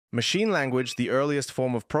Machine language, the earliest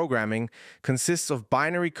form of programming, consists of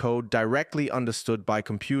binary code directly understood by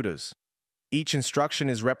computers. Each instruction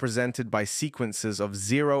is represented by sequences of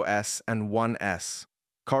 0s and 1s,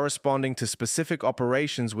 corresponding to specific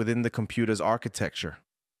operations within the computer's architecture.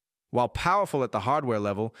 While powerful at the hardware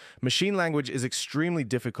level, machine language is extremely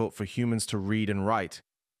difficult for humans to read and write,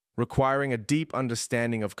 requiring a deep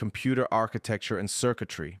understanding of computer architecture and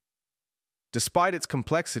circuitry. Despite its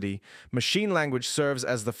complexity, machine language serves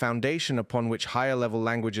as the foundation upon which higher-level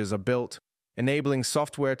languages are built, enabling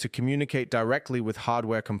software to communicate directly with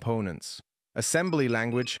hardware components. Assembly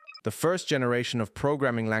language, the first generation of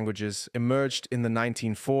programming languages, emerged in the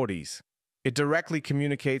 1940s. It directly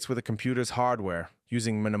communicates with a computer's hardware,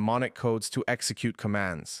 using mnemonic codes to execute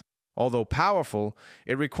commands. Although powerful,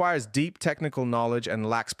 it requires deep technical knowledge and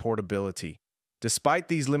lacks portability. Despite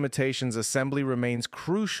these limitations, assembly remains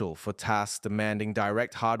crucial for tasks demanding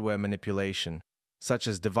direct hardware manipulation, such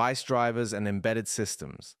as device drivers and embedded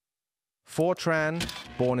systems. Fortran,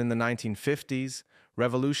 born in the 1950s,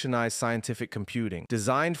 revolutionized scientific computing.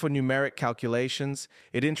 Designed for numeric calculations,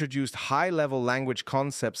 it introduced high-level language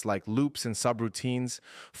concepts like loops and subroutines.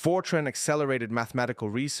 Fortran accelerated mathematical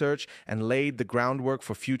research and laid the groundwork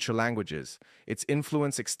for future languages. Its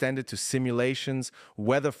influence extended to simulations,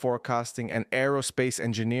 weather forecasting, and aerospace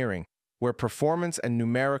engineering, where performance and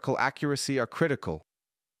numerical accuracy are critical.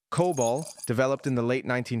 COBOL, developed in the late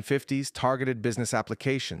 1950s, targeted business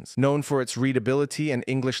applications. Known for its readability and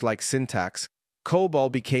English-like syntax,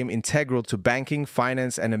 COBOL became integral to banking,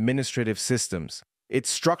 finance, and administrative systems. Its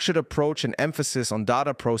structured approach and emphasis on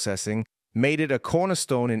data processing made it a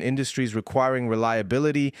cornerstone in industries requiring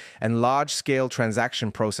reliability and large-scale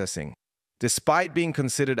transaction processing. Despite being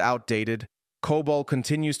considered outdated, COBOL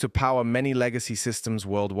continues to power many legacy systems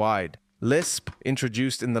worldwide. LISP,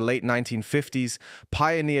 introduced in the late 1950s,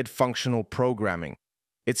 pioneered functional programming.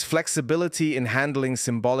 Its flexibility in handling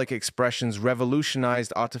symbolic expressions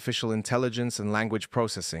revolutionized artificial intelligence and language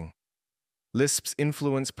processing. LISP's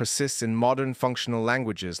influence persists in modern functional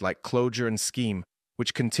languages like Clojure and Scheme,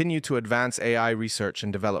 which continue to advance AI research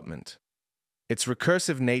and development. Its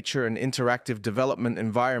recursive nature and interactive development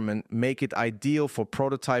environment make it ideal for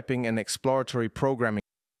prototyping and exploratory programming.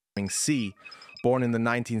 C, born in the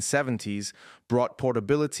 1970s, brought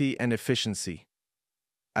portability and efficiency.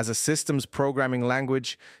 As a systems programming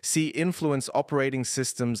language, C influenced operating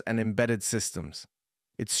systems and embedded systems.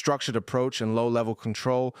 Its structured approach and low-level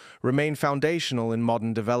control remain foundational in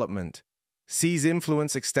modern development. C's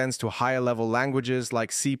influence extends to higher-level languages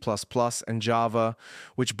like C++ and Java,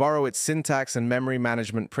 which borrow its syntax and memory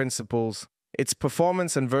management principles. Its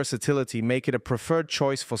performance and versatility make it a preferred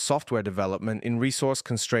choice for software development in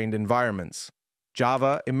resource-constrained environments.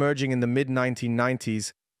 Java, emerging in the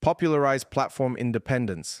mid-1990s, popularized platform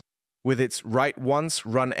independence. With its write once,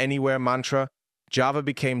 run anywhere mantra, Java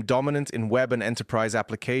became dominant in web and enterprise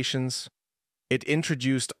applications. It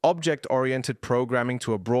introduced object-oriented programming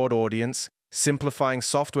to a broad audience, simplifying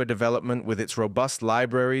software development with its robust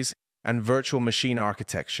libraries and virtual machine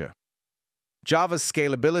architecture. Java's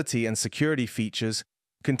scalability and security features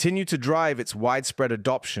continue to drive its widespread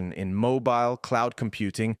adoption in mobile, cloud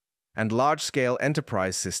computing, and large-scale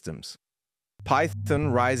enterprise systems.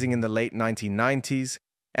 Python, rising in the late 1990s,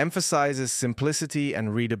 emphasizes simplicity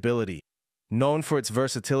and readability. Known for its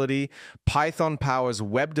versatility, Python powers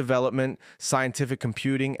web development, scientific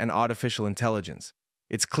computing, and artificial intelligence.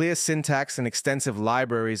 Its clear syntax and extensive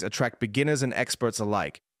libraries attract beginners and experts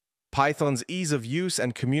alike. Python's ease of use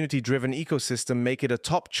and community-driven ecosystem make it a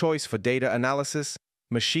top choice for data analysis,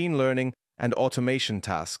 machine learning, and automation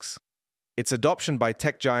tasks. Its adoption by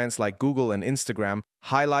tech giants like Google and Instagram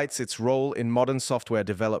highlights its role in modern software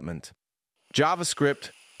development.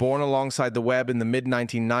 JavaScript, born alongside the web in the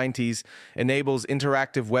mid-1990s, enables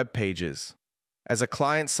interactive web pages. As a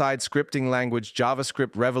client-side scripting language,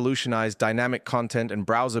 JavaScript revolutionized dynamic content and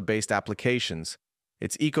browser-based applications.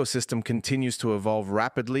 Its ecosystem continues to evolve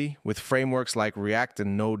rapidly, with frameworks like React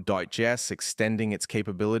and Node.js extending its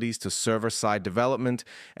capabilities to server-side development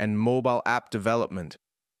and mobile app development.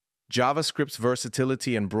 JavaScript's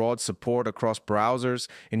versatility and broad support across browsers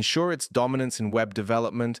ensure its dominance in web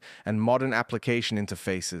development and modern application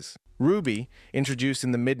interfaces. Ruby, introduced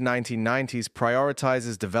in the mid-1990s,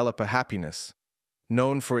 prioritizes developer happiness.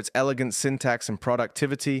 Known for its elegant syntax and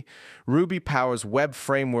productivity, Ruby powers web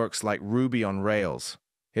frameworks like Ruby on Rails.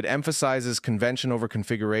 It emphasizes convention over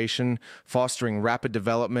configuration, fostering rapid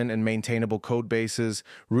development and maintainable codebases.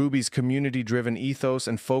 Ruby's community-driven ethos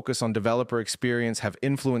and focus on developer experience have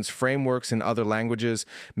influenced frameworks in other languages,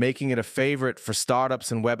 making it a favorite for startups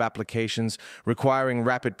and web applications requiring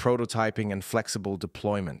rapid prototyping and flexible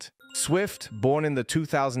deployment. Swift, born in the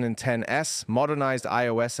 2010s, modernized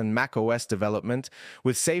iOS and macOS development.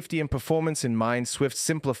 With safety and performance in mind, Swift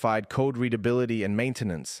simplified code readability and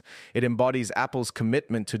maintenance. It embodies Apple's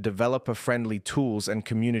commitment to developer-friendly tools and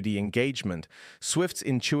community engagement. Swift's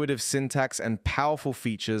intuitive syntax and powerful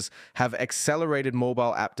features have accelerated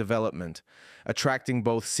mobile app development, attracting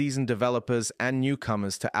both seasoned developers and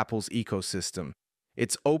newcomers to Apple's ecosystem.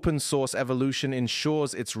 Its open-source evolution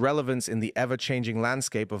ensures its relevance in the ever-changing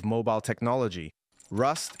landscape of mobile technology.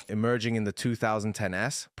 Rust, emerging in the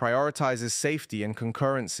 2010s, prioritizes safety and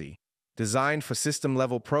concurrency. Designed for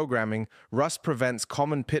system-level programming, Rust prevents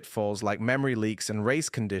common pitfalls like memory leaks and race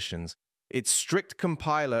conditions. Its strict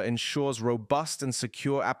compiler ensures robust and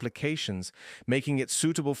secure applications, making it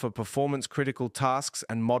suitable for performance-critical tasks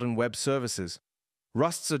and modern web services.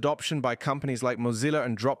 Rust's adoption by companies like Mozilla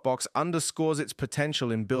and Dropbox underscores its potential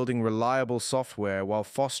in building reliable software while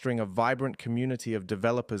fostering a vibrant community of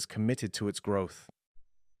developers committed to its growth.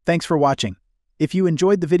 Thanks for watching. If you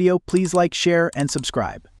enjoyed the video, please like, share, and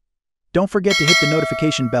subscribe. Don't forget to hit the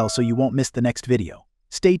notification bell so you won't miss the next video.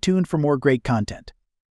 Stay tuned for more great content.